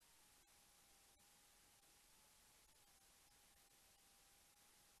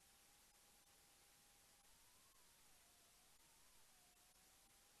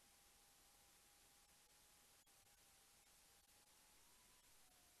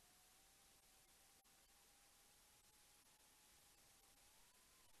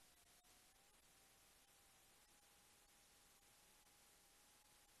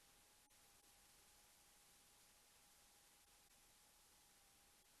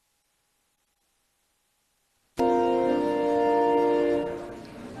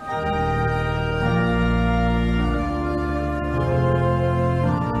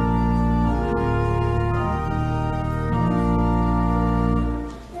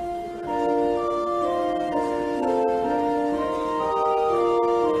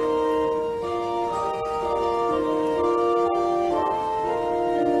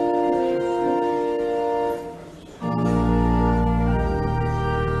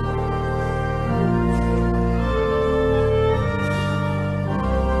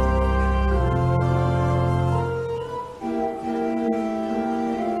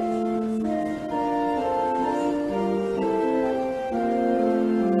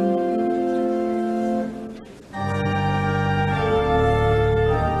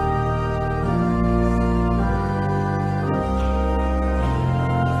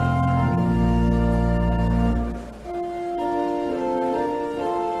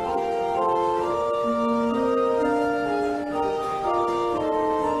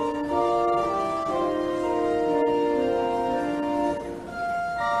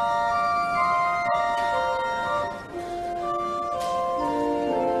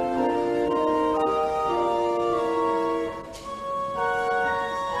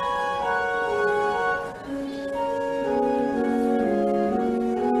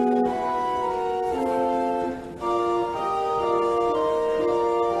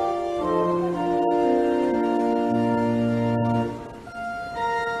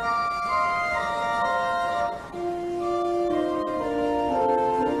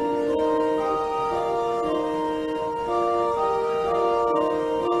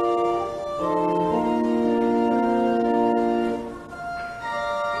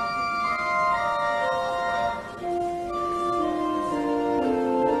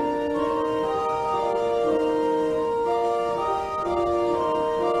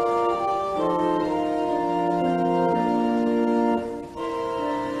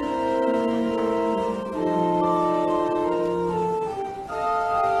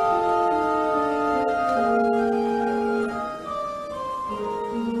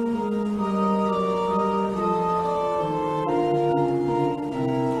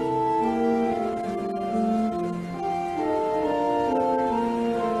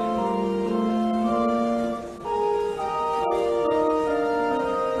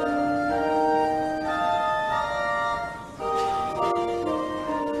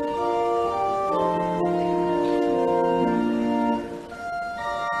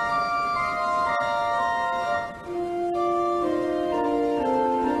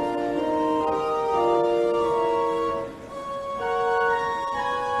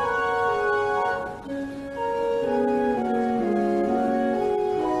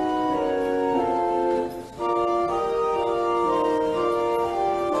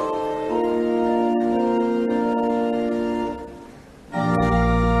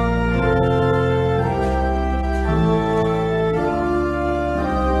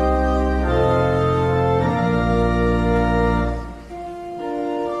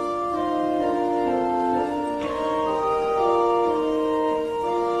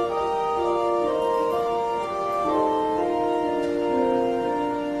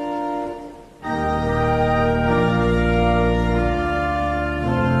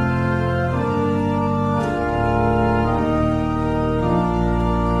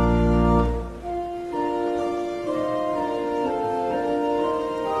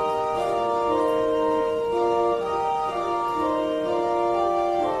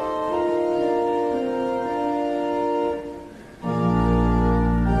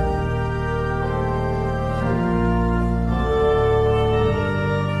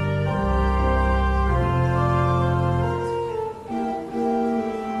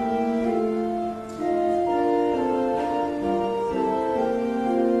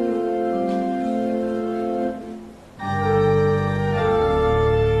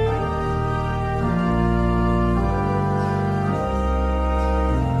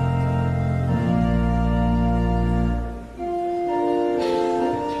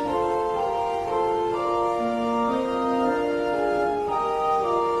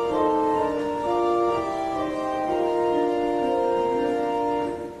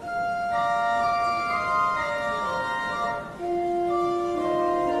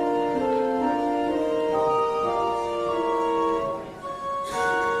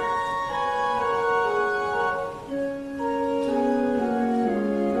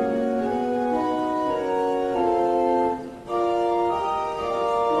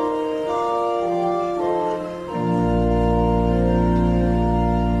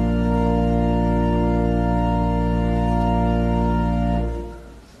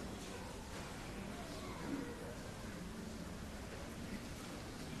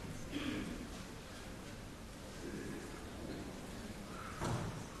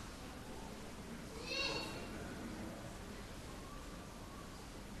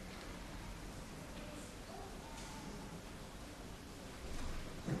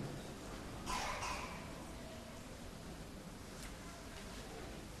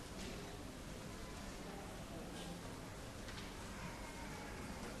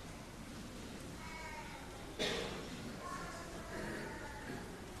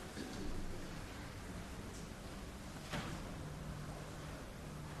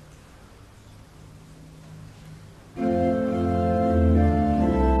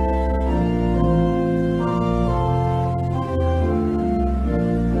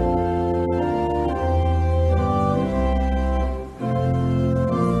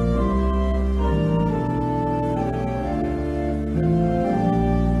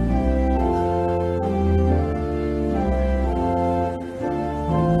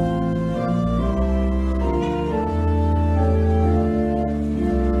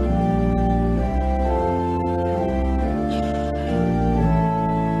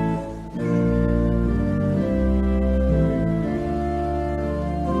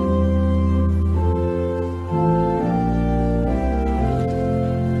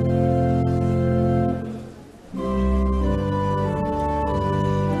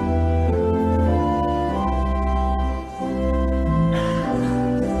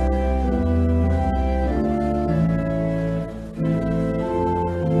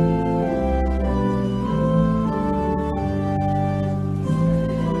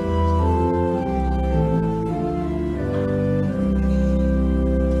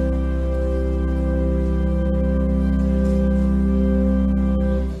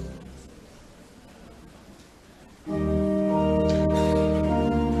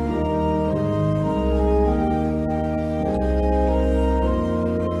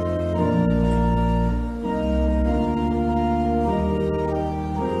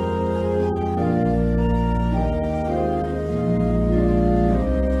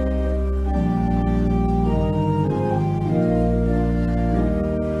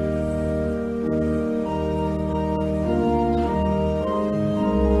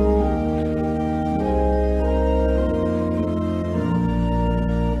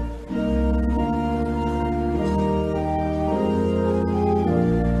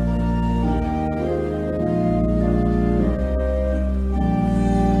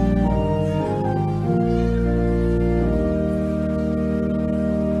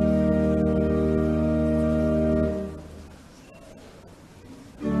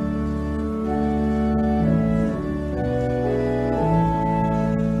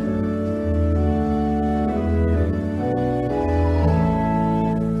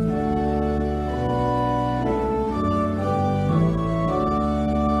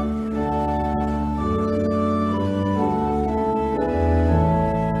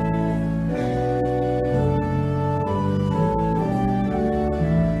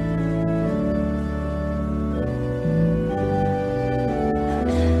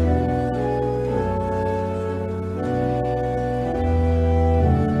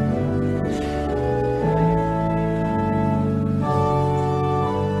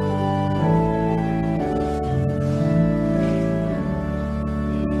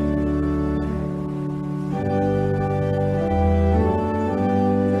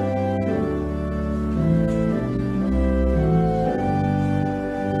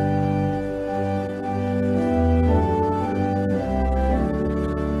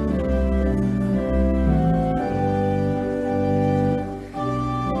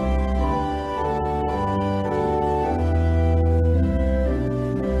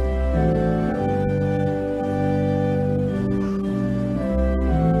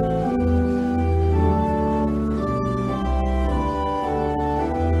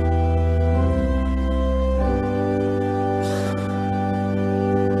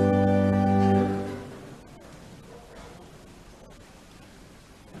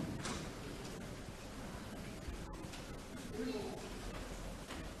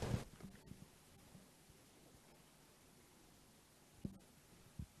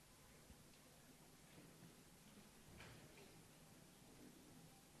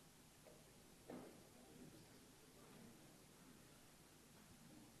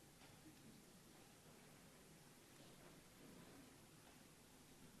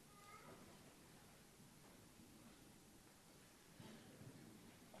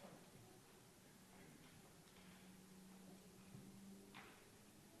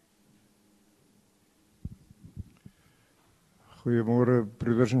Goeiemôre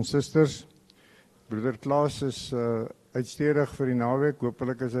broeders en susters. Broeder Klaas is uitstedig vir die naweek.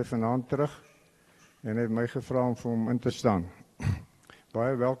 Hoopelik is hy vanaand terug en hy het my gevra om vir hom in te staan.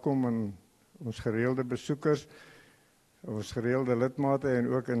 Baie welkom aan ons gereelde besoekers, ons gereelde lidmate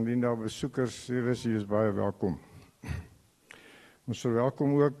en ook indien daar besoekers hier is baie welkom. Ons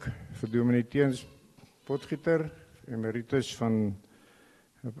verwelkom ook vir Dominee Teens Potgieter, emeritus van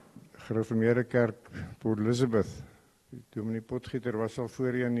Gereformeerde Kerk Port Elizabeth. Dominee Potgieter was al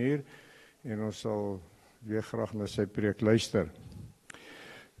voorheen hier en ons sal weer graag na sy preek luister.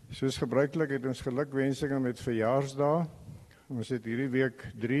 Soos gebruiklik het ons gelukwensinge met verjaarsdae. Ons het hierdie week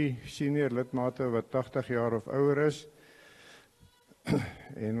 3 senior lidmate wat 80 jaar of ouer is.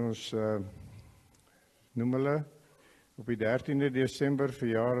 En ons noem hulle op die 13de Desember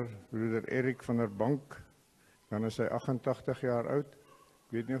verjaar broeder Erik van der Bank. Dan is hy 88 jaar oud.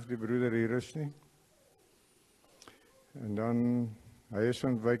 Ek weet nie of die broeder hier is nie. En dan, hy is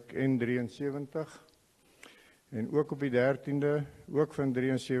van wijk N73, en ook op die 13de, ook van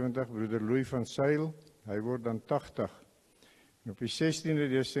 73, broeder Louis van Sail, hy word dan 80. En op die 16de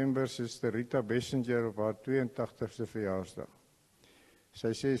Desember is Rita Bessinger op haar 82ste verjaarsdag.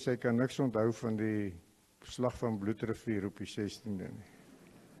 Sy sê, sy kan niks onthou van die slag van Bloedrivier op die 16de nie.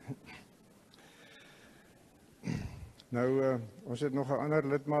 Nou, ons het nog 'n ander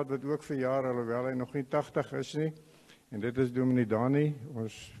lidmaat wat ook verjaar, alhoewel hy nog nie 80 is nie. En dit is Dominee Dani,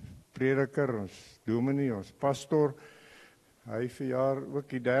 ons prediker, ons dominee, ons pastor. Hy verjaar ook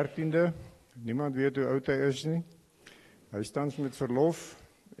die 13de. Niemand weet hoe oud hy is nie. Hy tans met verlof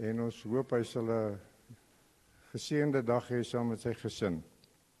en ons hoop hy sal 'n geseënde dag hê saam met sy gesin.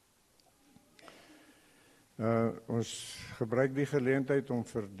 Ons gebruik die geleentheid om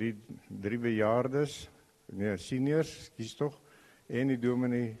vir die 3 bejaardes, seniors, kies tog, en die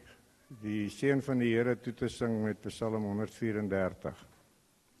dominee die seën van die Here toe te sing met Psalm 134.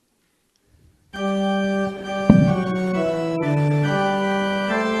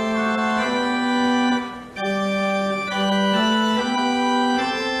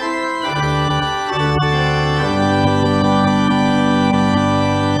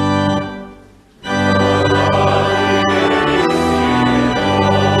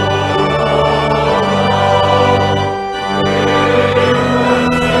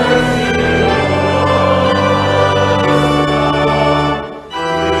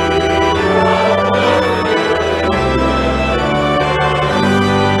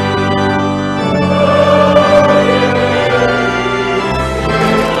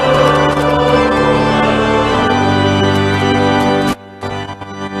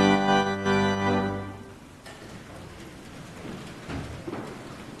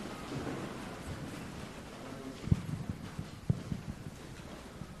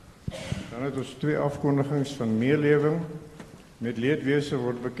 Afkondigings van meelewing. Met leedwese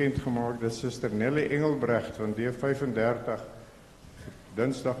word bekend gemaak dat Suster Nelly Engelbrecht van D35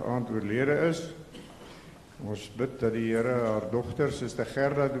 Dinsdag aand oorlede is. Ons bid dat die Here haar dogter Suster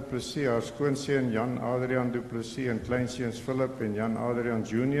Gerda Du Plessis, haar skoonseun Jan Adrian Du Plessis en kleinseuns Philip en Jan Adrian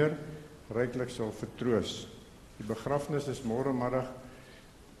Jr. ryklik sal vertroos. Die begrafnis is môre middag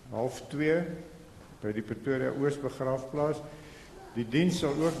 1:30 by die Pretoria Oos begraafplaas. Die diens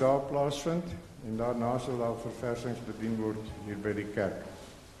sal ook daar plaasvind. En daarna sal daar verversings bedien word hier by die kerk.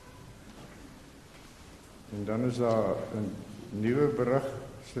 En dan is daar 'n nuwe berig.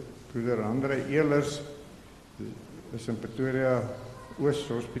 Broeder Andre Elers is in Pretoria Oos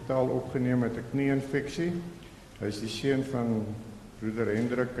Hospitaal opgeneem met 'n knie-infeksie. Hy is die seun van broeder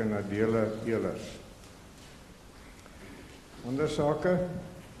Hendrik en Adele Elers. Ander sake,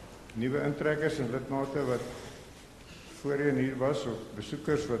 nuwe intrekkers en lidmate wat voorheen hier was, of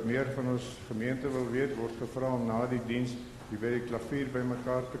besoekers wat meer van ons gemeente wil weet, word gevra om na die diens hier by die klavier by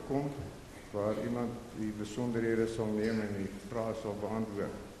mekaar te kom, waar iemand die besonderhede sal neem en die vrae sal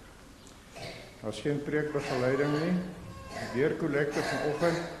beantwoord. Daar is geen preekbegeleiding nie. Die deurkollekte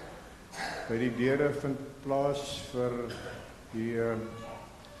vanoggend by die deure vind plaas vir die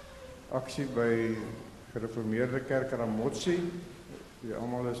aksie by Gereformeerde Kerk Ramotsi. Die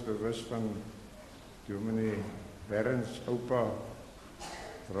almal is bewus van dominee Berens oupa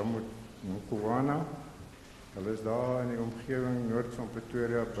Ramot Nkuwana. Hulle is daar in die omgewing noord van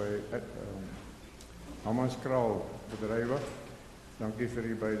Pretoria by Hammanskraal bedrywig. Dankie vir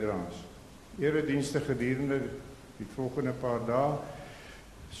die bydraes. Eredienste gedurende die volgende paar dae.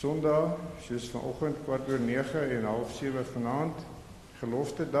 Sondag, soos vanoggend 8:45 en 6:30 vanaand.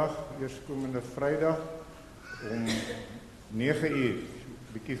 Gelofte dag, eerskomende Vrydag om 9:00,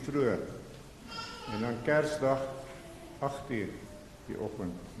 bietjie vroeër. En dan Kersdag 8:00 die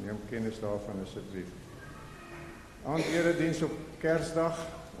oggend. Neem kennis daarvan asseblief. Aandediens op Kersdag,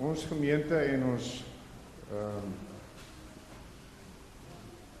 ons gemeente en ons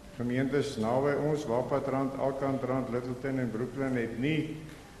gemeentes naby ons, Wapatrand, Alkantrand, Littleton en Brooklyn het nie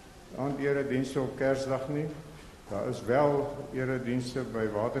aandedienste op Kersdag nie. Daar is wel eredienste by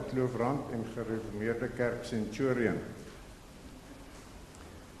Waterkloofrand en Gereformeerde Kerk Centurion.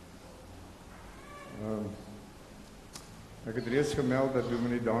 Ek het reeds gemeld dat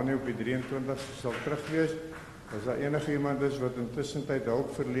Dominee Daniel op die 23ste sal terugwees. As daar enige iemand is wat intussen tyd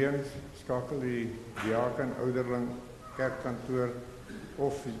hulp verleen, skakel die diaken, ouderling, kerkkantoor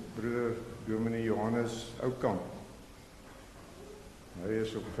of broeder Dominee Johannes Oukamp. Hy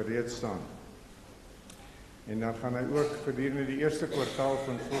is op gereed staan. En dan gaan hy ook gedurende die eerste kwartaal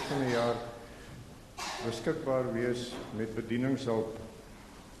van volgende jaar beskikbaar wees met bedieningshulp.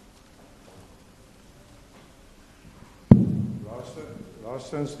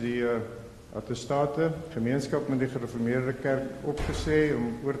 Laastens die attestate, gemeenskap met die Gereformeerde Kerk opgesê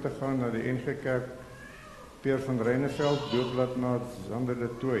om oor te gaan na die NG Kerk Peer van Reineveld, doopblad na Zander de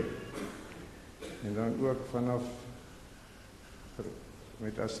Tooi. En dan ook vanaf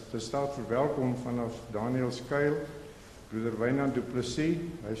met attestaat verwelkom vanaf Daniel Skuil, broeder Wynand Du Plessis,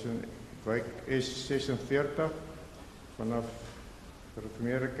 hy is in wijk S46, vanaf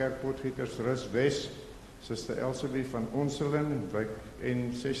Gereformeerde Kerk Potgieters Rus Wes, Suster Elsabie van Onselen, wijk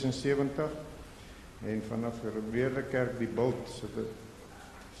N76, en vanaf Gereformeerde Kerk Die Bult,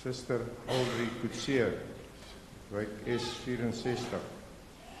 Suster Aldrie Koetsee, wijk S64.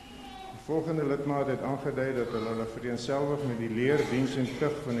 Die volgende lidmaat het aangedui dat hulle vereenselwig met die leer, diens en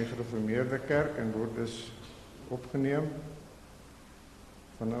tug van die Gereformeerde Kerk en word dus opgeneem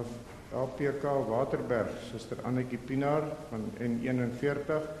vanaf LPK Waterberg, Suster Annetjie Pinaar van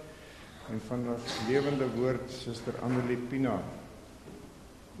N41 en vanaf Lewende Woord, Suster Annelie Pinaar,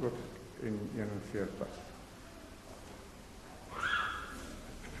 ook N41.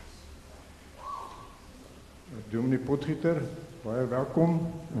 Dominee Potgieter, baie welkom.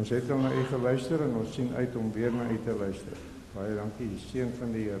 Ons het al na u geluister en ons sien uit om weer na u te luister. Baie dankie, die seën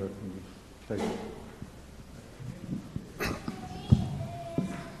van die Here van die tyd.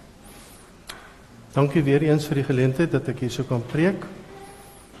 Dankie weer eens vir die geleentheid dat ek hier so kan preek.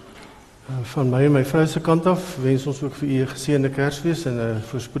 Van my en my vrou se kant af wens ons ook vir u 'n geseënde Kersfees en 'n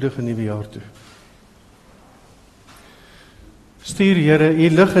voorspoedige nuwe jaar toe. Stuur Here u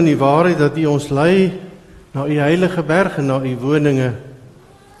lig in die waarheid dat u ons lei na u heilige berg en na u woninge,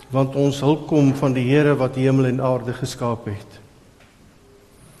 want ons hulp kom van die Here wat hemel en aarde geskaap het.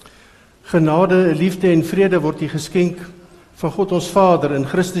 Genade, liefde en vrede word u geskenk van God ons Vader en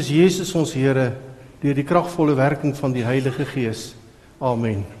Christus Jesus ons Here deur die kragvolle werking van die Heilige Gees.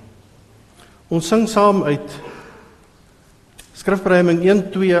 Amen. Ons sing saam uit Skrifberuiming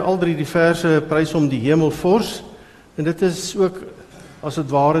 1:2, al drie die verse prys om die hemel vors, en dit is ook as het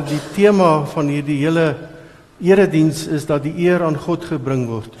ware die tema van hierdie hele erediens is dat die eer aan God gebring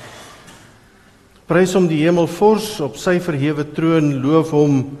word. Prys om die hemel vors op sy verhewe troon, loof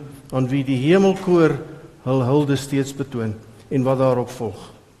hom aan wie die hemelkoor hul hulde steeds betoon, en wat daarop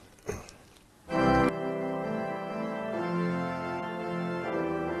volg. Amen.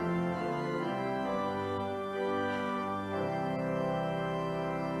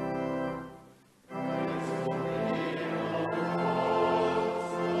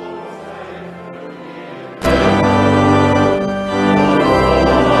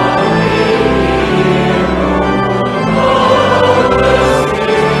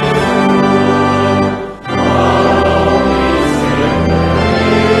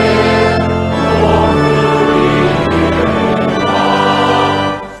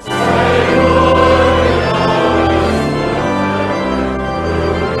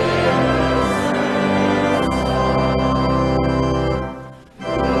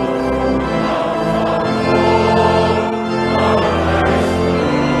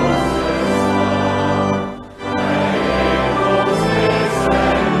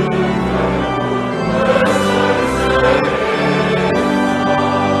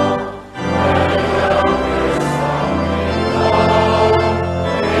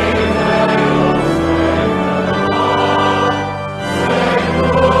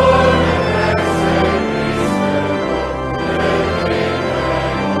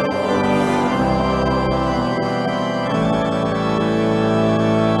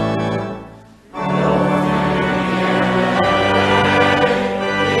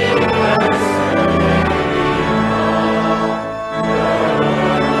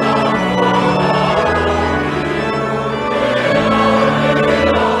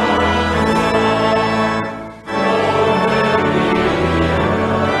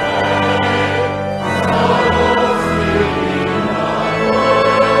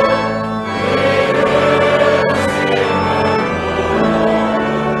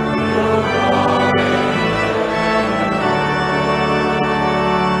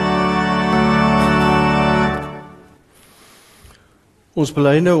 Ons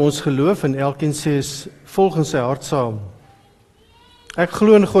bely nou ons geloof en elkeen sê is volgens sy hart saam. Ek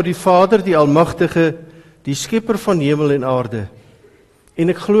glo in God die Vader, die Almagtige, die Skepper van hemel en aarde.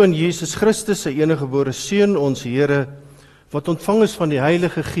 En ek glo in Jesus Christus, sy eniggebore Seun, ons Here, wat ontvang is van die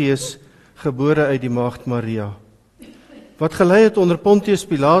Heilige Gees, gebore uit die Maagd Maria. Wat gelei het onder Pontius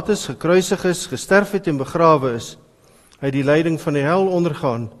Pilatus, gekruisig is, gesterf het en begrawe is. Hy het die lyding van die hel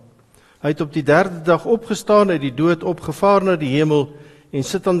ondergaan. Hy het op die 3de dag opgestaan uit die dood, opgevaar na die hemel en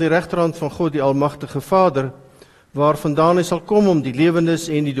sit aan die regterhand van God die Almagtige Vader, waarvandaan hy sal kom om die lewendes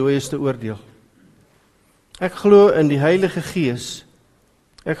en die dooies te oordeel. Ek glo in die Heilige Gees.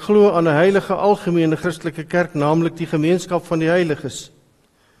 Ek glo aan 'n heilige algemene Christelike kerk, naamlik die gemeenskap van die heiliges.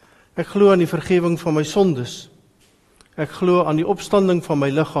 Ek glo aan die vergifnis van my sondes. Ek glo aan die opstanding van my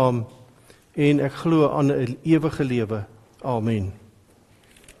liggaam en ek glo aan 'n ewige lewe. Amen.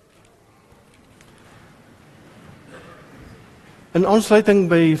 In aansluiting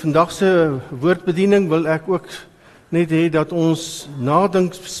by vandag se woordbediening wil ek ook net hê dat ons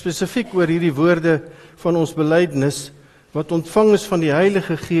nadink spesifiek oor hierdie woorde van ons belydenis wat ontvang is van die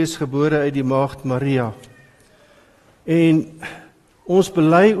Heilige Gees, gebore uit die Maagd Maria. En ons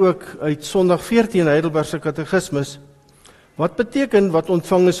bely ook uit Sondag 14 Heidelbergse Katekismus, wat beteken wat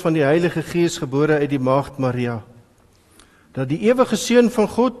ontvang is van die Heilige Gees, gebore uit die Maagd Maria? Dat die ewige Seun van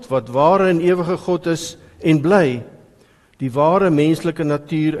God, wat ware en ewige God is en bly, die ware menslike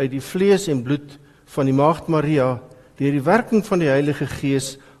natuur uit die vlees en bloed van die Maagd Maria, deur die werking van die Heilige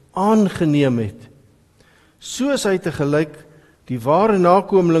Gees aangeneem het. So is hy tegelyk die ware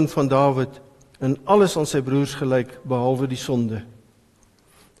nakomeling van Dawid in alles aan sy broers gelyk, behalwe die sonde.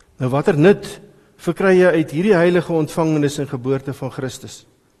 Nou watter nut verkry jy uit hierdie heilige ontvangenis en geboorte van Christus?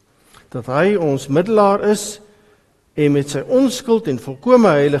 Dat hy ons middelaar is en met sy onskuld en volkome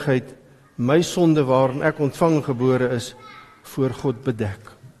heiligheid my sonde waarin ek ontvang en gebore is, voor God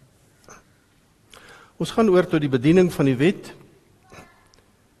bedek. Ons gaan oor tot die bediening van die wet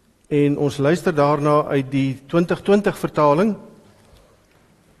en ons luister daarna uit die 2020 vertaling.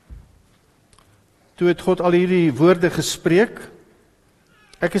 Toe het God al hierdie woorde gespreek: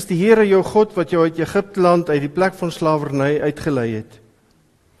 Ek is die Here jou God wat jou uit Egipteland uit die plek van slawerny uitgelei het.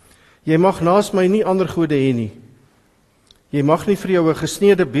 Jy mag naas my nie ander gode hê nie. Jy mag nie vir jou 'n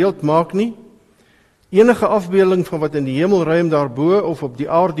gesneede beeld maak nie. Enige afbeelding van wat in die hemelruim daarbo of op die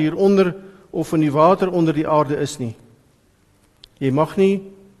aarde hieronder of in die water onder die aarde is nie. Jy mag nie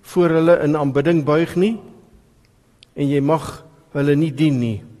voor hulle in aanbidding buig nie en jy mag hulle nie dien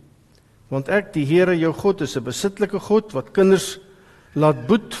nie. Want ek, die Here jou God, is 'n besitlike God wat kinders laat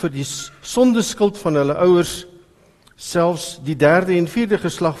boet vir die sondeskuld van hulle ouers, selfs die 3de en 4de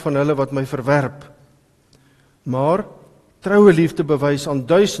geslag van hulle wat my verwerp. Maar troue liefde bewys aan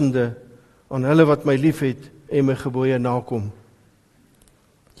duisende aan hulle wat my liefhet en my gebooie nakom.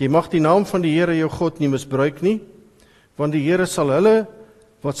 Jy mag die naam van die Here jou God nie misbruik nie, want die Here sal hulle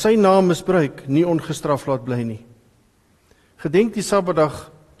wat sy naam misbruik nie ongestraf laat bly nie. Gedenk die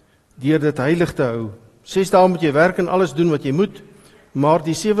Sabbatdag deur dit heilig te hou. 6 dae moet jy werk en alles doen wat jy moet, maar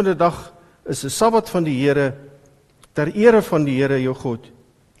die 7de dag is 'n Sabbat van die Here, ter ere van die Here jou God.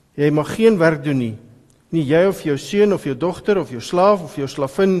 Jy mag geen werk doen nie, nie jy of jou seun of jou dogter of jou slaaf of jou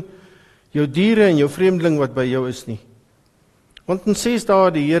slavin, jou diere en jou vreemdeling wat by jou is nie. Want in 6 dae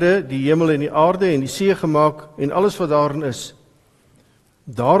het die Here die hemel en die aarde en die see gemaak en alles wat daarin is.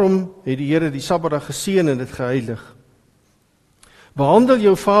 Daarom het die Here die Sabbatdag geseën en dit geheilig. Behandel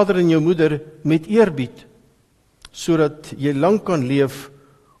jou vader en jou moeder met eerbied, sodat jy lank kan leef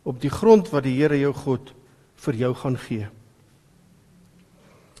op die grond wat die Here jou God vir jou gaan gee.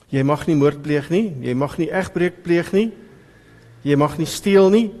 Jy mag nie moord pleeg nie, jy mag nie egbreek pleeg nie, jy mag nie steel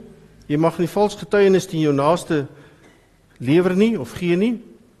nie, jy mag nie vals getuienis teen jou naaste lewer nie of gee nie,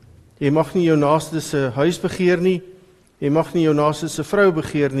 jy mag nie jou naaste se huis begeer nie, jy mag nie jou naaste se vrou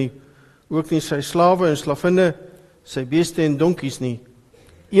begeer nie, ook nie sy slawe en slavinne, sy beeste en donkies nie,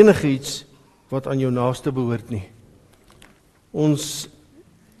 enigiets wat aan jou naaste behoort nie. Ons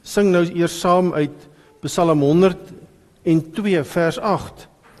sing nou eers saam uit Psalm 102 vers 8.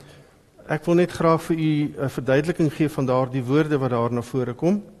 Ek wil net graag vir u 'n verduideliking gee van daardie woorde wat daar na vore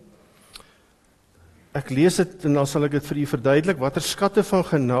kom. Ek lees dit en dan sal ek dit vir u verduidelik. Watter skatte van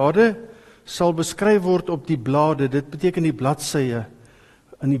genade sal beskryf word op die blade, dit beteken die bladsye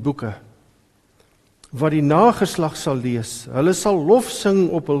in die boeke, wat die nageslag sal lees. Hulle sal lof sing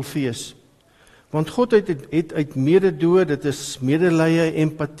op hul fees. Want God het uit mededoe, dit is medelee,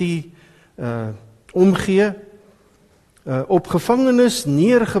 empatie, omgee, op gevangenes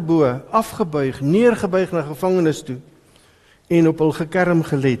neergebo, afgebuig, neergebuig na gevangenes toe, en op hul gekerm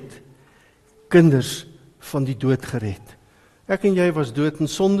gelet, kinders van die dood gered. Ek en jy was dood in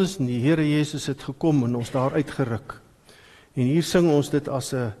sondes en die Here Jesus het gekom en ons daar uitgeruk. En hier sing ons dit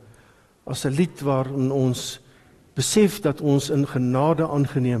as 'n lied waarin ons besef dat ons in genade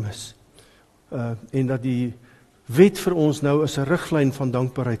aangeneem is. En dat die wet vir ons nou as 'n riglyn van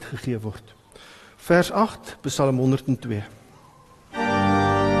dankbaarheid gegee word. Vers 8, Psalm 102.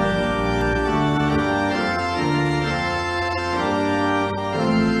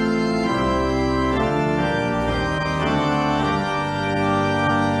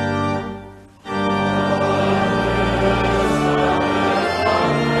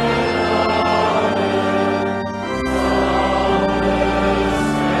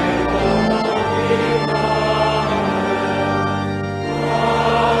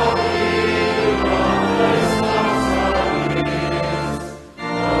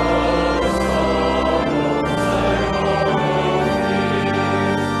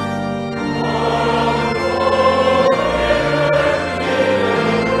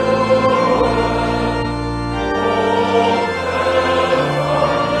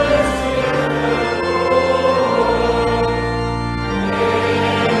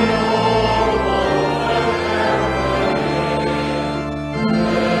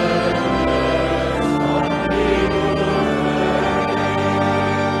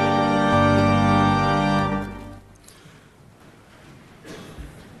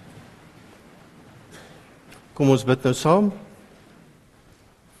 Kom ons bid nou saam.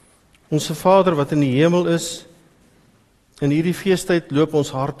 Onse Vader wat in die hemel is, in hierdie feestyd loop ons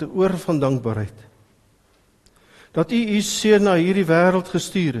harte oor van dankbaarheid. Dat U Seun na hierdie wêreld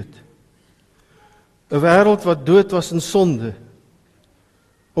gestuur het. 'n Wêreld wat dood was in sonde,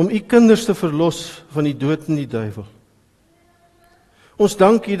 om U kinders te verlos van die dood en die duiwel. Ons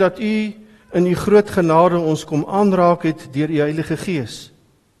dank U dat U in U groot genade ons kom aanraak het deur U Heilige Gees,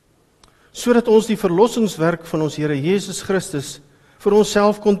 sodat ons die verlossingswerk van ons Here Jesus Christus vir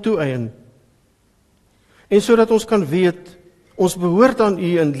onsself kon toeëien. En sodat ons kan weet, ons behoort aan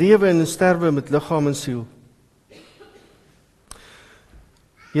U in lewe en in sterwe met liggaam en siel.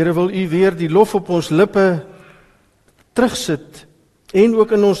 Here, wil U weer die lof op ons lippe terugsit en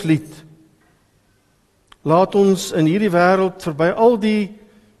ook in ons lied. Laat ons in hierdie wêreld verby al die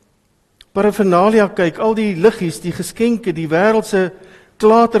paraphernalia kyk, al die liggies, die geskenke, die wêreldse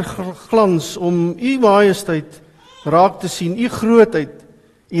klaterglans om U majesteit raak te sien, U grootheid,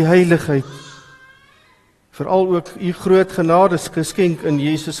 U heiligheid. Veral ook U groot genadesgeskenk in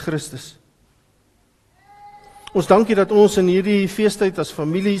Jesus Christus. Ons dankie dat ons in hierdie feestyd as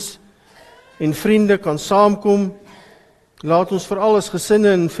families en vriende kan saamkom. Laat ons veral as gesinne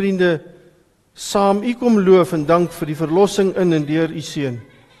en vriende saam U kom loof en dank vir die verlossing in en deur U Seun.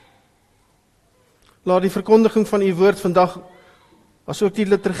 Laat die verkondiging van U woord vandag, as ook die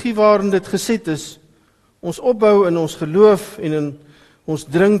liturgie waarin dit geset is, ons opbou in ons geloof en in ons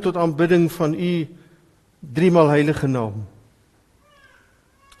dring tot aanbidding van U driemaal heilige naam.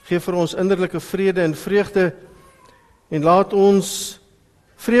 Geef vir ons innerlike vrede en vreugde en laat ons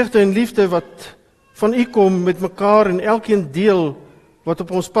vreugde en liefde wat van U kom met mekaar en elkeen deel wat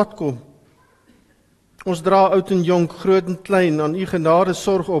op ons pad kom. Ons dra oud en jonk, groot en klein aan U genade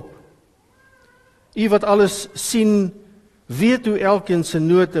sorg op. U wat alles sien, weet hoe elkeen se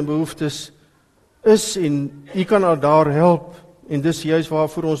nood en behoeftes is en U kan daar help en dis juis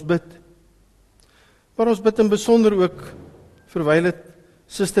waarvoor ons bid. Maar ons bid in besonder ook vir Violet,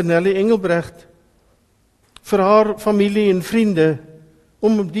 Suster Nelly Engelbrecht, vir haar familie en vriende,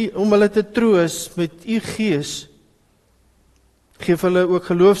 om hulle te troos met U Gees. Geef hulle ook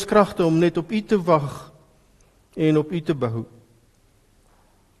geloofskragte om net op U te wag en op U te bou.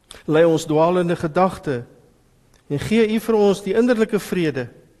 Lei ons dwalende gedagte en gee U vir ons die innerlike vrede,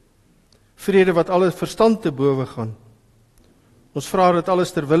 vrede wat alle verstand te bowe gaan. Ons vra dit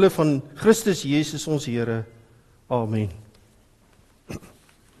alles ter wille van Christus Jesus ons Here. Amen.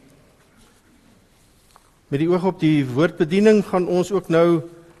 Met die oog op die woordbediening gaan ons ook nou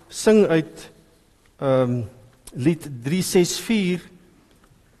sing uit lied 364,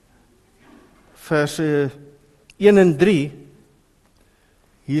 verse 1 en 3.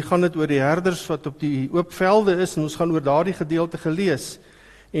 Hier gaan dit oor die herders wat op die oop velde is en ons gaan oor daardie gedeelte gelees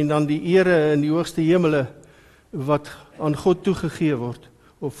en dan die ere in die hoogste hemele wat aan God toegegee word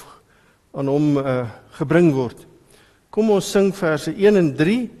of aan hom gebring word. Kom ons sing verse 1 en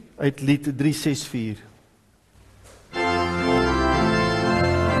 3 uit lied 364. Amen.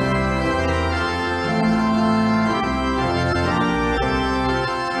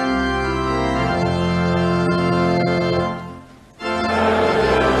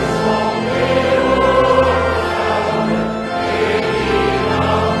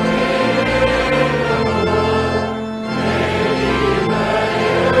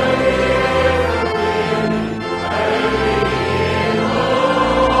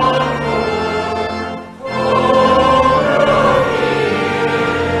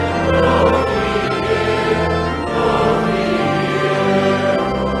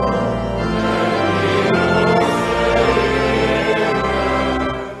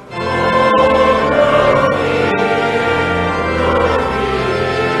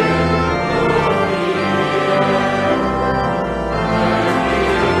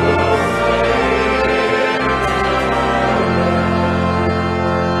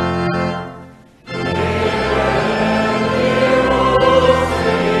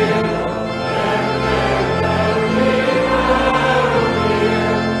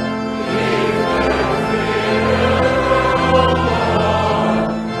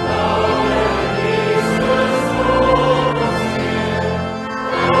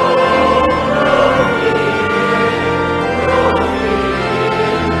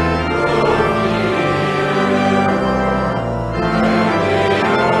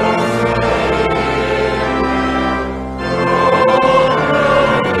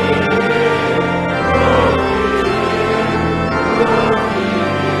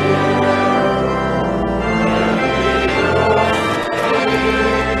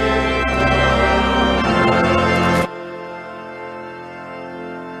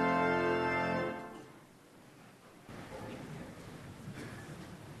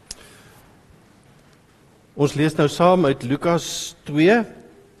 Ons lees nou saam uit Lukas 2.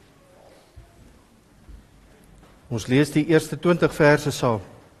 Ons lees die eerste 20 verse saam.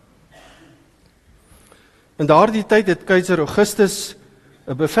 In daardie tyd het keiser Augustus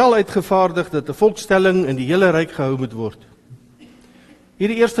 'n bevel uitgevaardig dat 'n volkstelling in die hele ryk gehou moet word.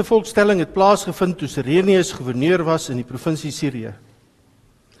 Hierdie eerste volkstelling het plaasgevind toe Sirenius gouverneur was in die provinsie Sirië.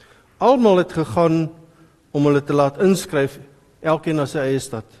 Almal het gegaan om hulle te laat inskryf, elkeen na sy eie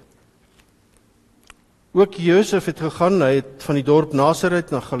stad. Ook Josef het gegaan, hy het van die dorp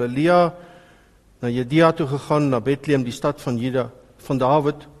Nasaret na Galilea, na Judea toe gegaan, na Bethlehem, die stad van Juda, van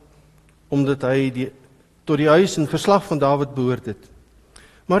Dawid, omdat hy tot die huis en geslag van Dawid behoort het.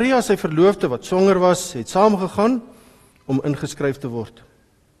 Maria, sy verloofde wat swanger was, het saamgegaan om ingeskryf te word.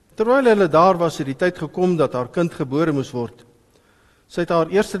 Terwyl hulle daar was, het die tyd gekom dat haar kind gebore moes word. Sy het haar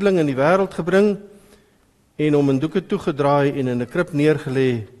eersteling in die wêreld gebring en hom in doeke toegedraai en in 'n krib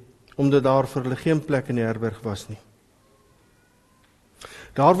neergelê, omdat daar vir hulle geen plek in die herberg was nie.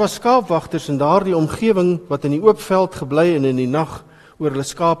 Daar was skaapwagters in daardie omgewing wat in die oop veld gebly en in die nag oor hulle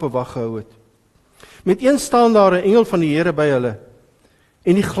skape wag gehou het. Met een staan daar 'n engel van die Here by hulle,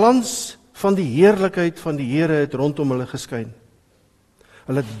 en die glans van die heerlikheid van die Here het rondom hulle geskyn.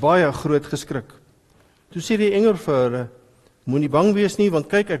 Hulle het baie groot geskrik. Toe sê die engel vir hulle: "Moenie bang wees nie, want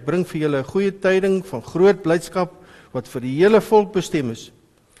kyk, ek bring vir julle 'n goeie tyding van groot blydskap wat vir die hele volk bestem is.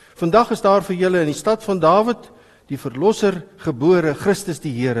 Vandag is daar vir julle in die stad van Dawid die verlosser gebore, Christus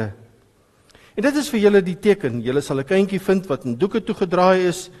die Here. En dit is vir julle die teken: julle sal 'n kindjie vind wat in doeke toegedraai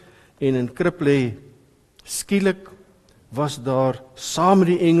is en in krib lê." Skielik was daar saam met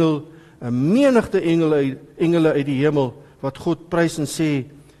die engel 'n menigte engele uit die hemel wat God prys en sê: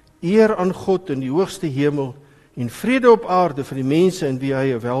 "Eer aan God in die hoogste hemel en vrede op aarde vir die mense in wie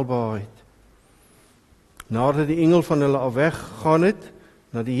hy welbehae het." Nadat die engel van hulle af weggegaan het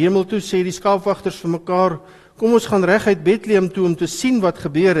na die hemel toe, sê die skaapwagters vir mekaar: "Kom ons gaan reguit Bethlehem toe om te sien wat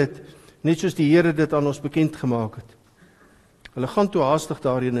gebeur het, net soos die Here dit aan ons bekend gemaak het." Hulle gaan toe haastig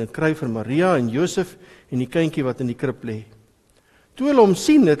daarheen en kry vir Maria en Josef en die kindjie wat in die krib lê. Toe hulle hom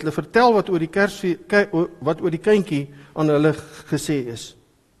sien, het hulle vertel wat oor die kindjie aan hulle gesê is.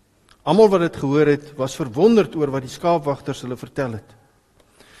 Almal wat dit gehoor het, was verwonderd oor wat die skaapwagters hulle vertel het.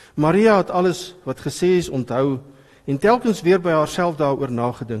 Maria het alles wat gesê is onthou en telkens weer by haarself daaroor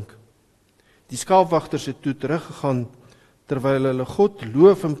nagedink. Die skaapwagters het toe teruggegaan terwyl hulle God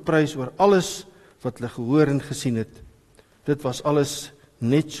loof en prys oor alles wat hulle gehoor en gesien het. Dit was alles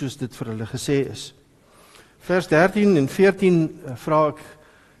net soos dit vir hulle gesê is. Vers 13 en 14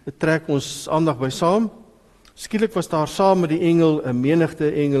 trek ons aandag by saam. Skielik was daar saam met die engel 'n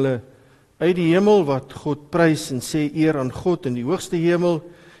menigte engele uit die hemel wat God prys en sê: "Eer aan God in die hoogste hemel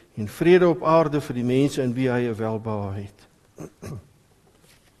en vrede op aarde vir die mense in wie hy welbehae het."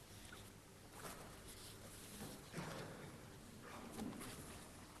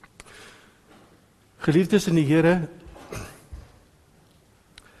 Geliefdes in die Here,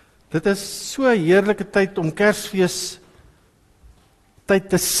 dit is so 'n heerlike tyd om Kersfees tyd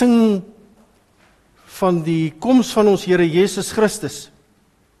te sing van die koms van ons Here Jesus Christus.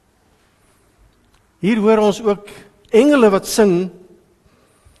 Hier hoor ons ook engele wat sing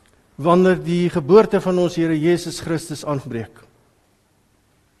wanneer die geboorte van ons Here Jesus Christus aanbreek.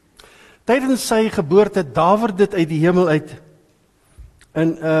 Tydens sy geboorte dawer dit uit die hemel uit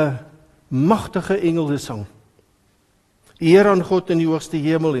in 'n magtige engelsang. Eer aan God in die hoogste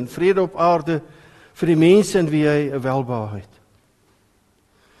hemel en vrede op aarde vir die mense in wie hy welbehae het.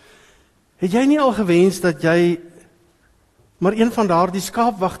 Het jy nie al gewens dat jy maar een van daardie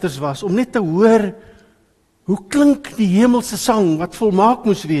skaapwagters was, om net te hoor hoe klink die hemelse sang wat volmaak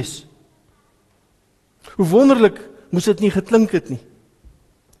moes wees? Hoe wonderlik moes dit nie geklink het nie.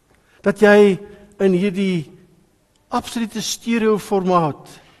 Dat jy in hierdie absolute stereo formaat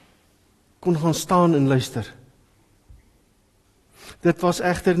kon gaan staan en luister. Dit was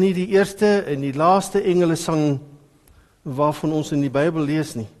egter nie die eerste en die laaste engelesang waarvan ons in die Bybel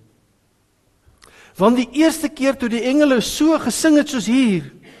lees nie. Want die eerste keer toe die engele so gesing het soos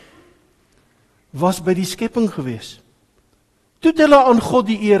hier, was by die skepping gewees. Toe het hulle aan God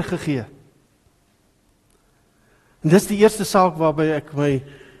die eer gegee. En dis die eerste saak waarby ek my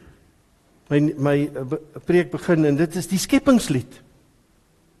preek begin, en dit is die skepingslied.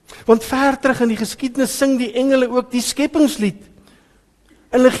 Want ver terug in die geskiedenis sing die engele ook die skepingslied.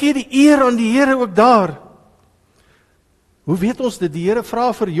 En hulle gee die eer aan die Here ook daar. Hoe weet ons dit? Die Here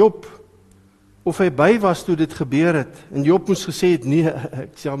vra vir Job of hy by was toe dit gebeur het. En Job moes gesê het, nee,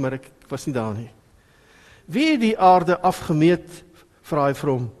 ek was nie daar nie. Wie het die aarde afgemeet, vra hy vir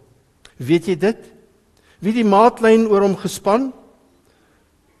hom. Weet jy dit? Wie die maatlyn oor hom gespan?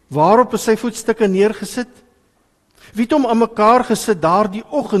 Waarop is sy voetstukke neergesit? Wie het hom aan mekaar gesit daardie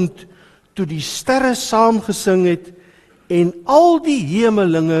oggend, toe die sterre saam gesing het, en al die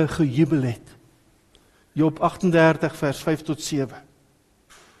hemelinge gejubel het. Job 38 vers 5 tot 7.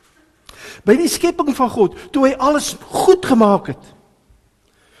 By die skepping van God, toe hy alles goed gemaak het,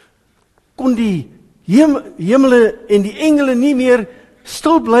 kon die hemele en die engele nie meer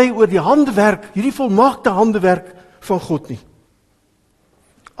stil bly oor die handewerk, hierdie volmaakte handewerk van God nie.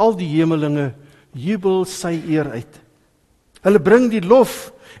 Al die hemelinge jubel sy eer uit. Hulle bring die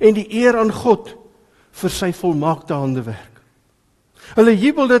lof en die eer aan God vir sy volmaakte handewerk. Hulle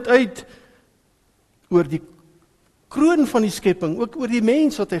jubel dit uit oor die kroon van die skepping, ook oor die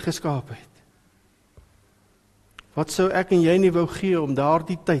mens wat hy geskaap het. Wat sou ek en jy nie wou gee om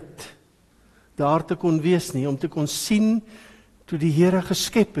daardie tyd daar te kon wees nie, om te kon sien toe die Here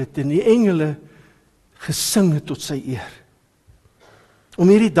geskep het en die engele gesing het tot sy eer. Om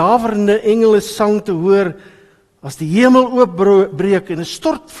hierdie daverende engele sang te hoor as die hemel oopbreek en 'n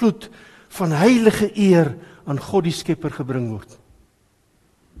stortvloed van heilige eer aan God die Skepper gebring word.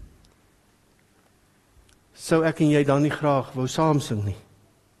 Sou ek en jy dan nie graag wou saamsing nie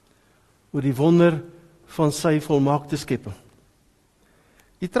oor die wonder van sy volmaakte skepping.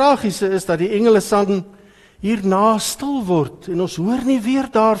 Die tragiese is dat die engele sang hierna stil word en ons hoor nie weer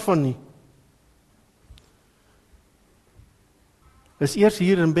daarvan nie. Is eers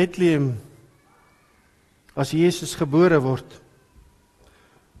hier in Bethlehem, as Jesus gebore word,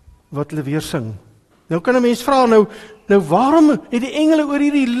 wat hulle weer sing. Nou kan 'n mens vra, nou waarom het die engele oor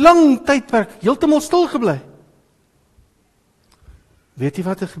hierdie lang tydperk heeltemal stil gebly? Weet jy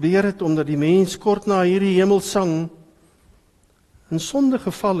wat het gebeur het, omdat die mens kort na hierdie hemelsang in sonde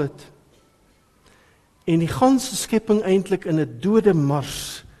geval het, en die ganse skepping eintlik in 'n dode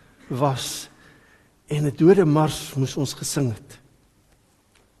mars was, en 'n dode mars moes ons gesing het.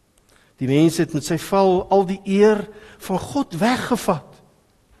 Die mens het met sy val al die eer van God weggevat.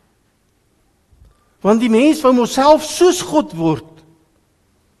 Want die mens wou homself soos God word.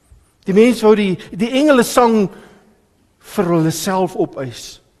 Die mens wou die engele sang vir hulle self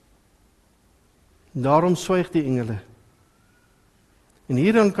opeis. Daarom swyg die engele. En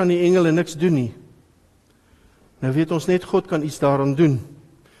hierdan kan die engele niks doen nie. Nou weet ons net God kan iets daaraan doen,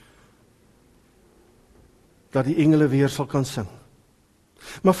 dat die engele weer sal kan sing.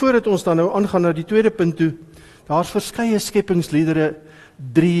 Maar voordat ons dan nou aangaan na die tweede punt toe, daar's verskeie skepingsliedere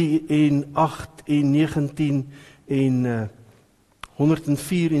 3 en 8 en 19 en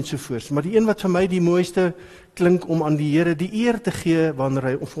 104 ensovoorts. Maar die een wat vir my die mooiste klink om aan die Here die eer te gee wanneer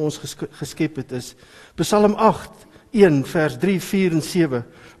hy vir ons geskep het is Psalm 8, 1 vers 3, 4 en 7.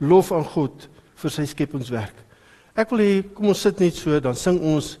 Lof aan God vir sy skepingswerk. Ek wil hê, kom ons sit net so, dan sing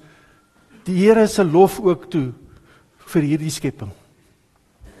ons die Here se lof ook toe vir hierdie skepping.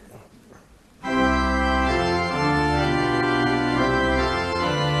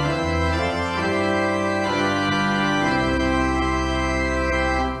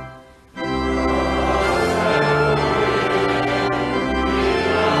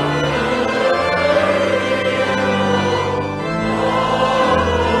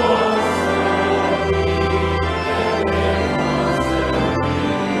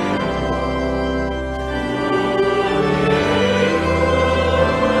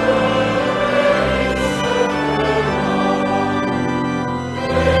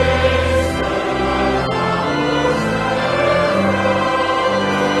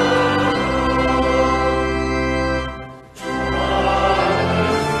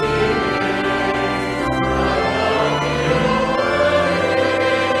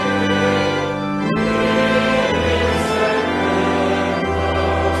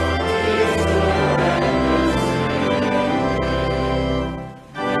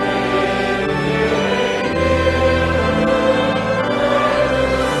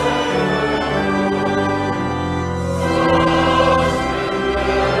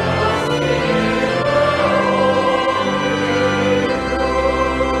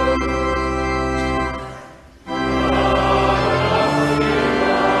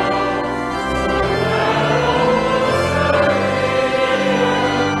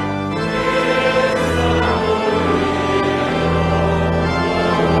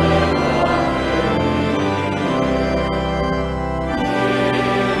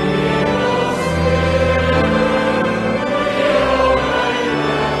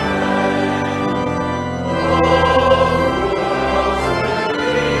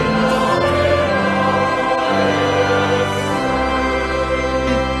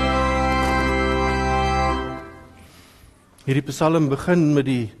 Hierdie psalm begin met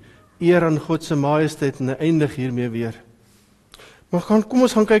die eer aan God se majesteit en eindig hiermee weer. Maar kom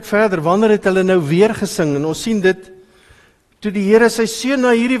ons gaan kyk verder, wanneer het hulle nou weer gesing, en ons sien dit, toe die Here sy seun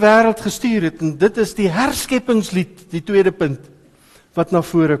na hierdie wêreld gestuur het, en dit is die herskeppingslied, die tweede punt, wat na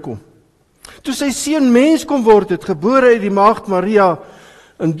vore kom. Toe sy seun mens kom word het, gebore uit die maagd Maria,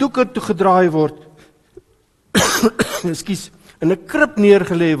 in doeke toe gedraai word, in 'n krib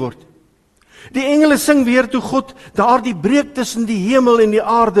neergelê word. Die engele sing weer toe God daardie breek tussen die hemel en die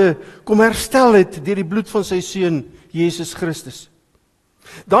aarde kom herstel het deur die bloed van sy seun Jesus Christus.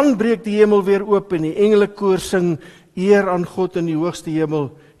 Dan breek die hemel weer oop en die engelekoor sing eer aan God in die hoogste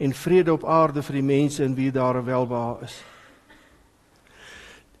hemel en vrede op aarde vir die mense in wie daar 'n welbehae is.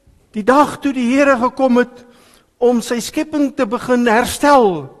 Die dag toe die Here gekom het om sy skepping te begin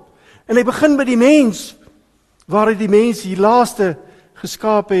herstel, en hy begin by die mens, waar hy die mens die laaste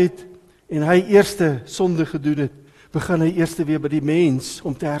geskaap het en hy eerste sonde gedoen het, begin hy eerste weer by die mens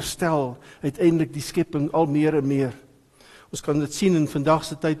om te herstel, uiteindelik die skepping al meer en meer. Ons kan dit sien in vandag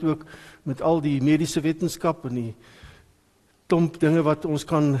se tyd ook met al die mediese wetenskap en die klomp dinge wat ons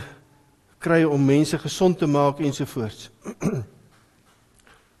kan kry om mense gesond te maak ensovoorts.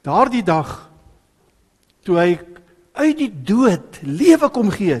 Daardie dag, toe hy uit die dood lewe kom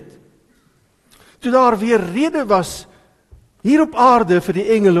gee het, toe daar weer rede was hier op aarde vir die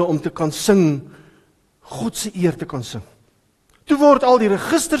engele om te kan sing, God se eer te kan sing. Toe word al die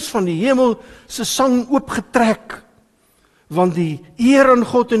registers van die hemel se sang oopgetrek, want die eer aan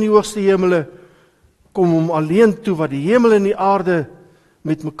God in die hoogste hemele kom hom alleen toe wat die hemel en die aarde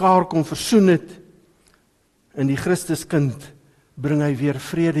met mekaar kom versoen het, en die Christuskind bring hy weer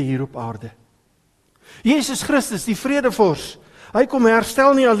vrede hier op aarde. Jesus Christus, die vredevors, hy kom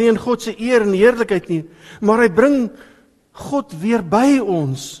herstel nie alleen God se eer en heerlikheid nie, maar hy bring God weer by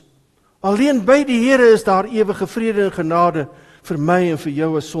ons. Alleen by die Here is daar ewige vrede en genade vir my en vir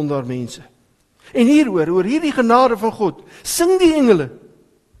jou as sondaar mense. En oor hierdie genade van God, sing die engele.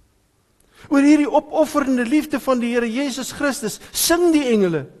 Oor hierdie opofferende liefde van die Here Jesus Christus, sing die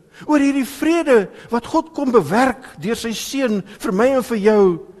engele. Oor hierdie vrede wat God kom bewerk deur sy seun vir my en vir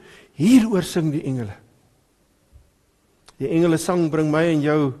jou, hieroor sing die engele. Die engele sang bring my en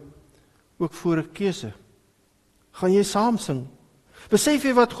jou ook voor 'n keuse. Gaan jy saam sing? Besef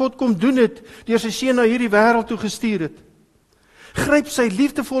jy wat God kom doen het deur sy seun na hierdie wêreld toe gestuur het? Gryp sy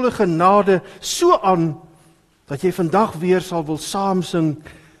liefdevolle genade so aan dat jy vandag weer sal wil saam sing,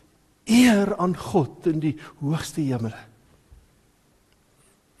 eer aan God in die hoogste hemele.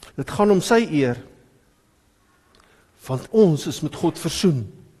 Dit gaan om sy eer, want ons is met God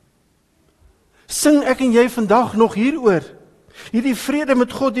versoen. Sing ek en jy vandag nog hieroor? Hierdie vrede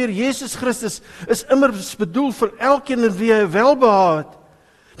met God deur Jesus Christus is immers bedoel vir elkeen in wie hy welbehae het.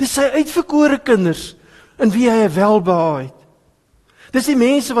 Dis sy uitverkore kinders in wie hy welbehae het. Dis die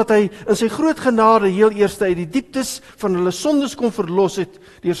mense wat hy in sy groot genade heel eerste uit die dieptes van hulle sondes kon verlos het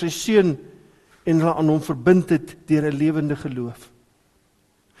deur sy seun en hulle aan hom verbind het deur 'n lewende geloof.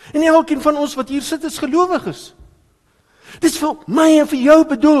 En elkeen van ons wat hier sit is gelowiges. Dis vir my en vir jou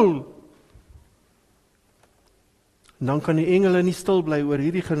bedoel. En dan kan die engele nie stil bly oor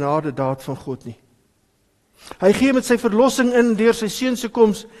hierdie genade daad van God nie. Hy gee met sy verlossing in deur sy seun se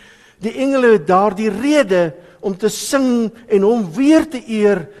koms die engele daardie rede om te sing en hom weer te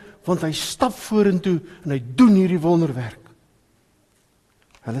eer, want hy stap vorentoe en hy doen hierdie wonderwerk.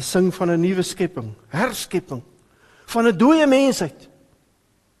 Hulle sing van 'n nuwe skepping, herskepping, van 'n dooie mensheid.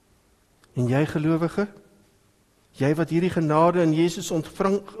 En jy gelowige, jy wat hierdie genade in Jesus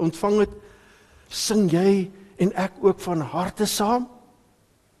ontvang het, sing jy en ek ook van harte saam?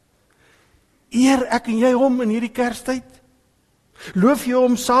 Eer ek en jy hom in hierdie Kerstyd? Loof jy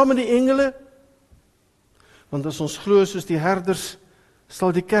hom saam met die engele? Want as ons glo soos die herders,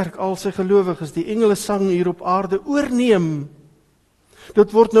 sal die kerk al sy gelowiges die engele sang hier op aarde oorneem.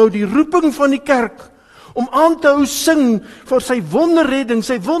 Dit word nou die roeping van die kerk om aan te hou sing vir sy wonderredding,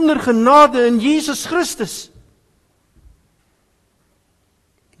 sy wondergenade in Jesus Christus.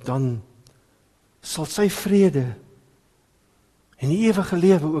 Dan sal sy vrede en die ewige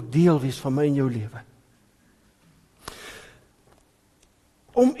lewe ook deel wees van my en jou lewe.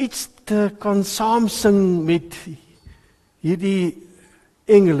 Om iets te kan saam sing met hierdie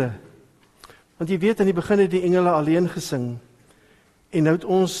engele, want jy weet aan die begin het die engele alleen gesing, en nou het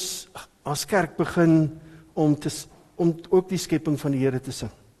ons as kerk begin om ook die skepping van die Here te sing.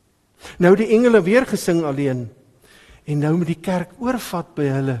 Nou die engele weer gesing alleen, en nou moet die kerk oorvat by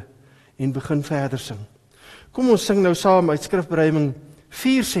hulle en begin verder sing. Kom ons sing nou saam uit Skrifbereiding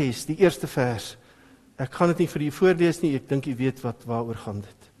 4:6, die eerste vers. Ek gaan dit nie vir u voorlees nie, ek dink u weet waaroor gaan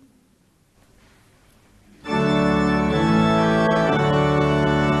dit.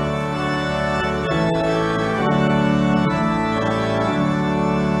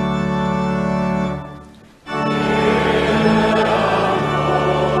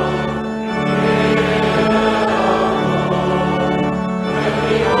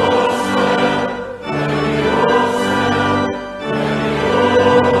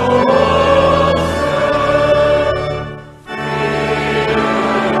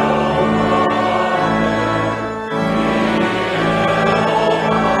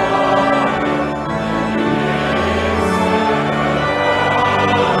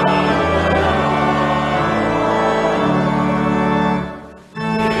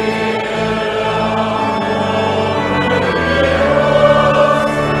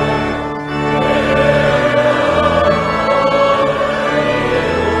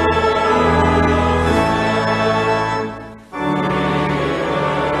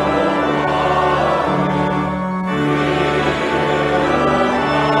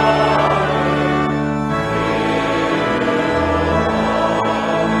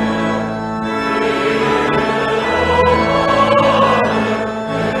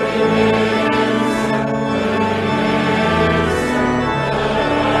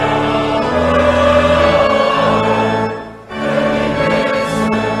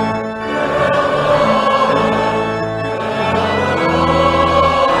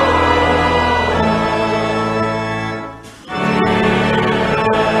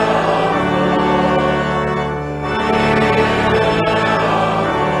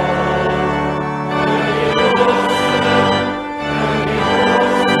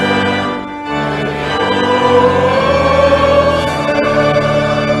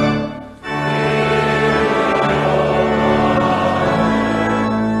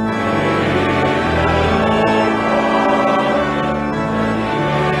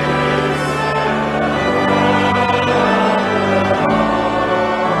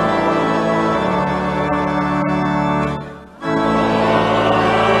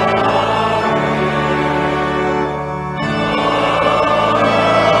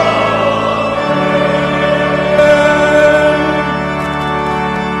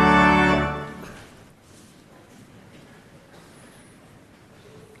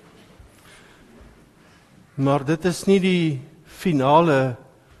 Maar dit is nie die finale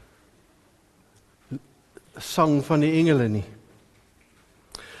sang van die engele nie.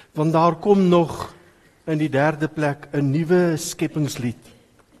 Want daar kom nog in die derde plek 'n nuwe skepingslied.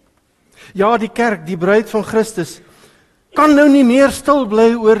 Ja, die kerk, die bruid van Christus, kan nou nie meer stil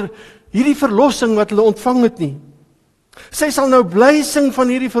bly oor hierdie verlossing wat hulle ontvang het nie. Sy sal nou bly sing van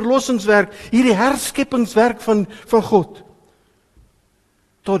hierdie verlossingswerk, hierdie herskepingswerk van God.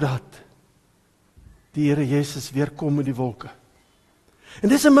 Totdat die Here Jesus weer kom in die wolke. En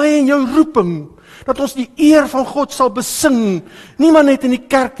dis in my en jou roeping, dat ons die eer van God sal besing, nie maar net in die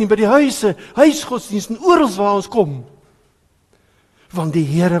kerk nie, by die huise, huisgodsdienst en oral waar ons kom. Want die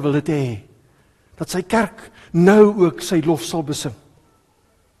Here wil dit hê, dat sy kerk nou ook sy lof sal besing.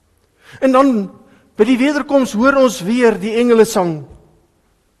 En dan, by die wederkoms hoor ons weer die engele sang.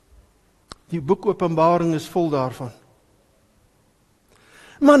 Die boek Openbaring is vol daarvan.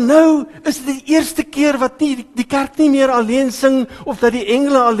 Maar nou is dit die eerste keer wat die kerk nie meer alleen sing, of dat die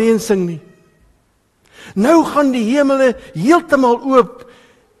engele alleen sing nie. Nou gaan die hemele heeltemal oop,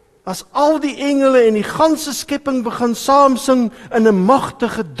 as al die engele en die ganse skepping begin saam sing in 'n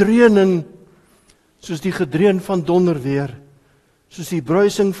magtige dreuning, soos die gedreun van donderweer, soos die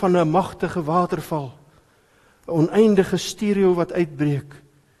bruising van 'n magtige waterval, 'n oneindige stereo wat uitbreek,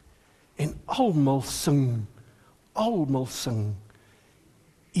 en almal sing,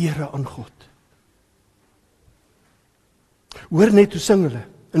 ere aan God. Hoor net hoe sing hulle,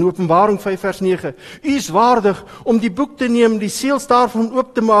 in Openbaring 5 vers 9, U is waardig om die boek te neem, die seels daarvan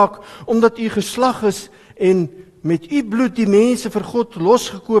oop te maak, omdat U geslag is, en met U bloed die mense vir God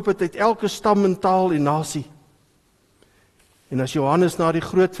losgekoop het uit elke stam en taal en nasie. En as Johannes na die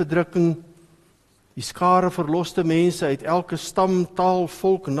groot verdrukking die skare verloste mense uit elke stam, taal,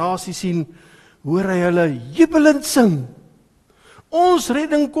 volk, nasie sien, hoor hy hulle jubelend sing. Ons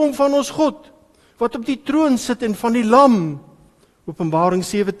redding kom van ons God, wat op die troon sit en van die lam. Openbaring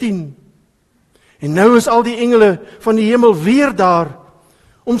 17. En nou is al die engele van die hemel weer daar,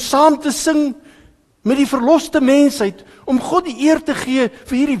 om saam te sing met die verloste mensheid, om God die eer te gee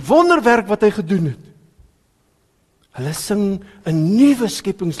vir hierdie wonderwerk wat hy gedoen het. Hulle sing 'n nuwe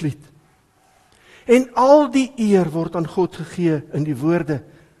skepingslied. En al die eer word aan God gegee in die woorde.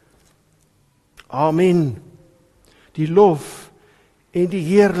 Amen. Die lof en die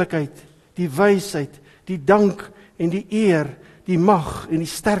heerlikheid, die wysheid, die dank en die eer, die mag en die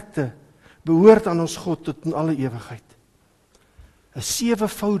sterkte behoort aan ons God tot in alle ewigheid. 'n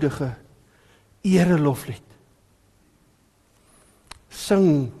 7voudige ereloflied.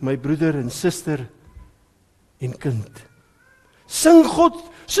 Sing, my broeder en suster en kind. Sing God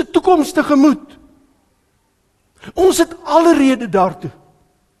se toekoms tegemoet. Ons het alle rede daartoe.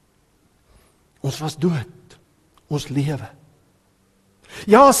 Ons was dood, ons lewe.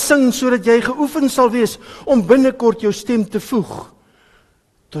 Ja, sing sodat jy geoefen sal wees om binnekort jou stem te voeg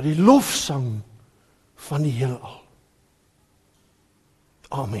tot die lofsang van die heelal.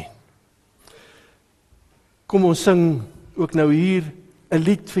 Amen. Kom ons sing ook nou hier 'n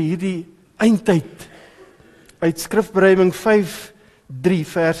lied vir hierdie eindtyd uit Skrifbereiding 5:3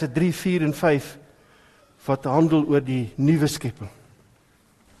 verse 3, 4 en 5 wat handel oor die nuwe skepping.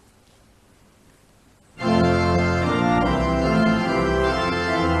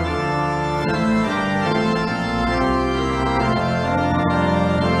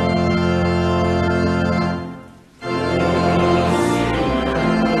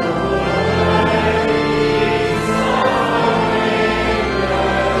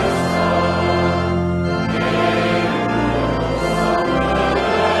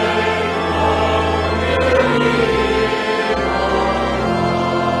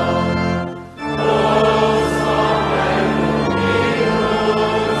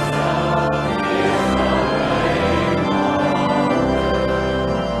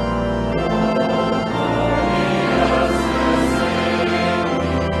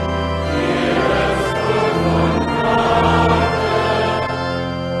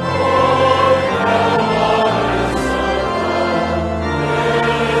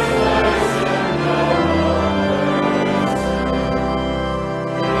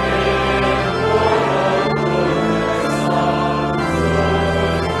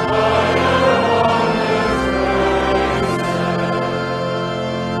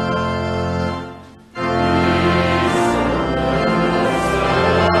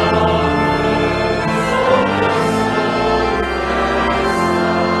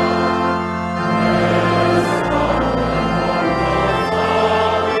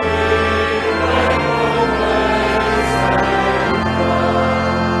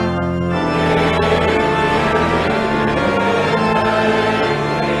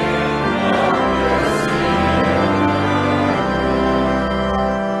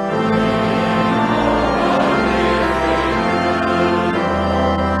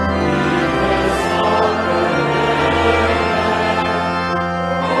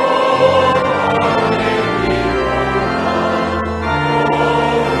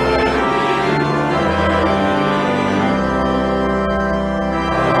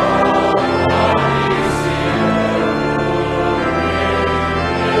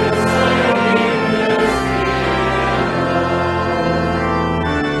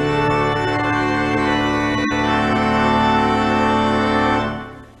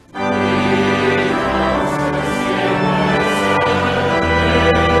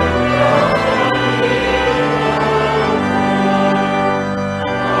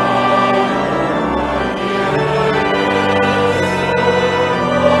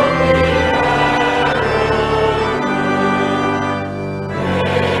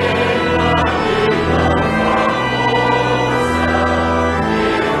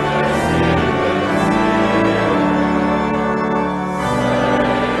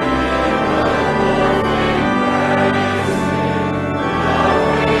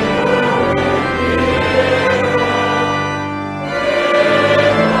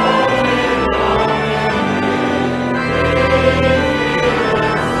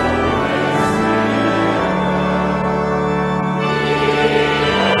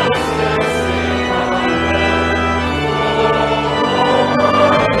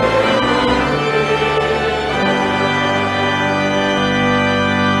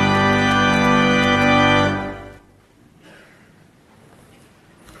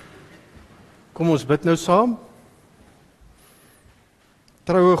 Kom ons bid nou saam.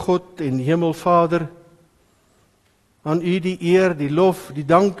 Troue God en Hemelvader, aan U die eer, die lof, die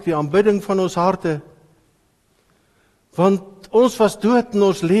dank, die aanbidding van ons harte, want ons was dood in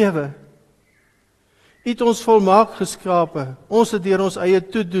ons lewe. U het ons volmaak geskape, ons het deur ons eie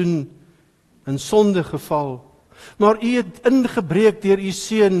toedoen in sonde geval, maar U het ingebreek deur U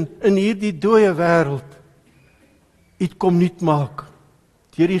Seun in hierdie dooie wêreld. U het kom nuut maak,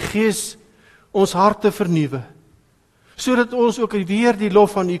 deur die Gees ons harte vernuwe, sodat ons ook weer die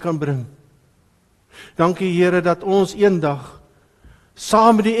lof aan U kan bring. Dankie Here dat ons eendag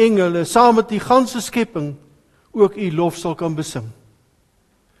saam met die engele, saam met die ganse skepping ook U lof sal kan besing.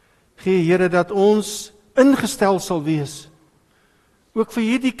 Gee Here dat ons ingestel sal wees, ook vir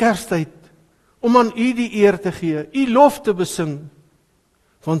hierdie Kerstyd, om aan U die eer te gee, U lof te besing,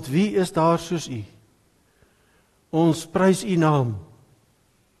 want wie is daar soos U? Ons prys U naam,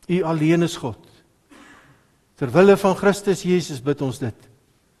 U alleen is God. Terwille van Christus Jesus bid ons dit.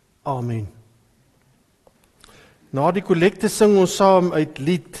 Amen. Na die kollekte sing ons saam uit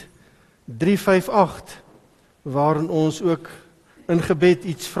lied 358, waarin ons ook in gebed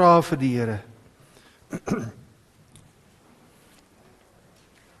iets vra vir die Here.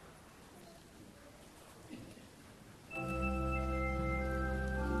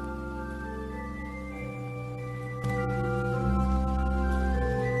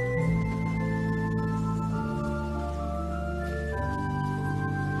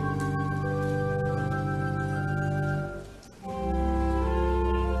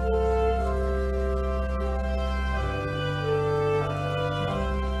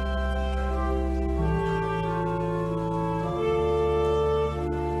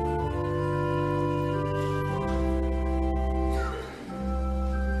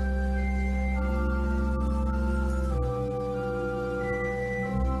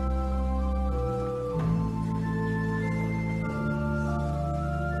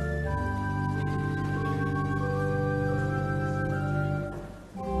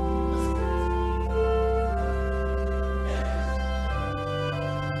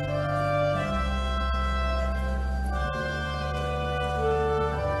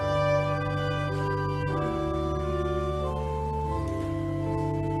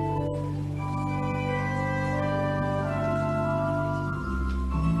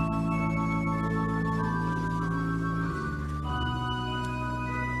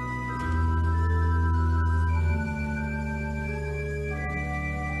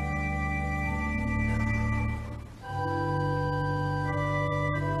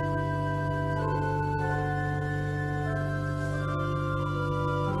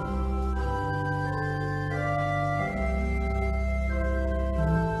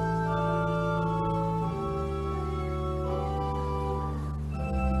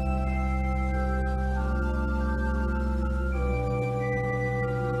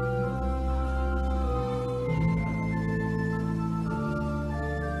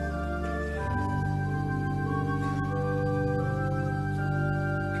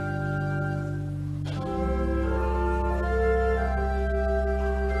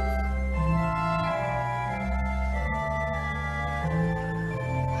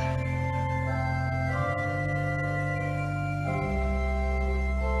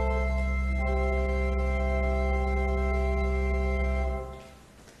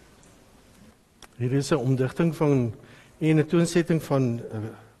 Hier is 'n omdigting van en 'n toonsetting van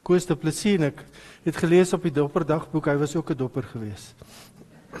Koos de Plessis, en ek het gelees op die dopperdagboek, hy was ook 'n dopper gewees.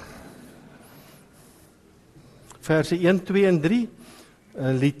 Verse 1, 2 en 3,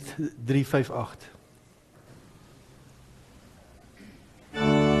 lied 358.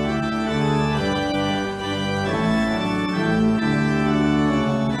 Oh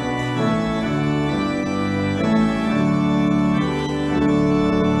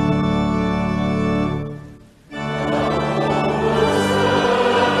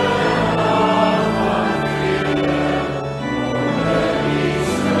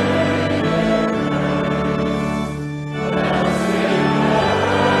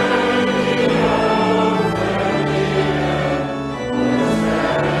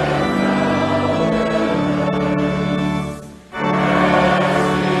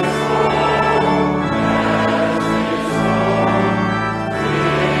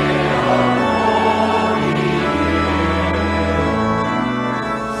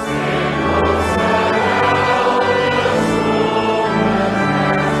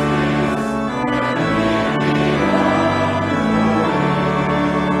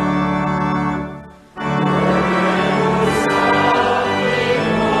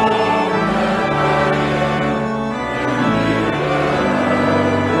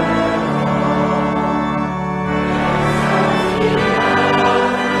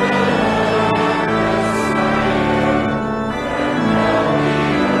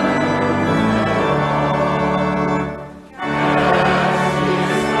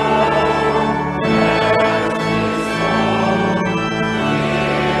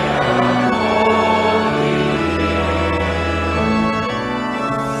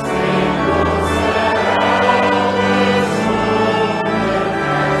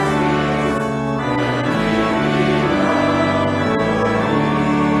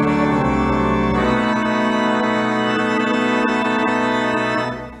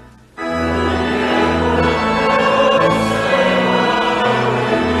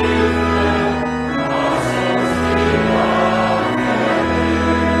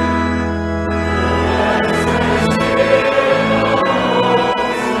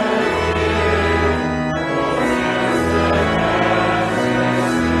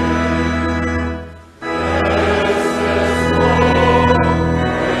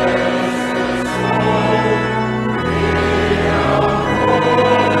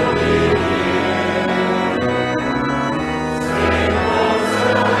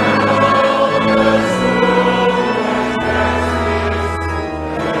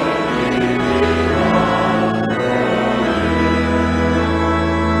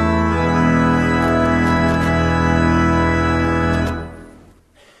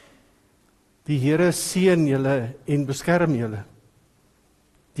Die Here seën julle en beskerm julle.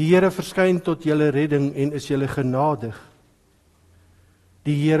 Die Here verskyn tot julle redding en is julle genadig.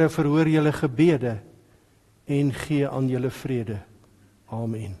 Die Here verhoor julle gebede en gee aan julle vrede.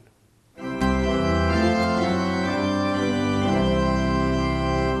 Amen.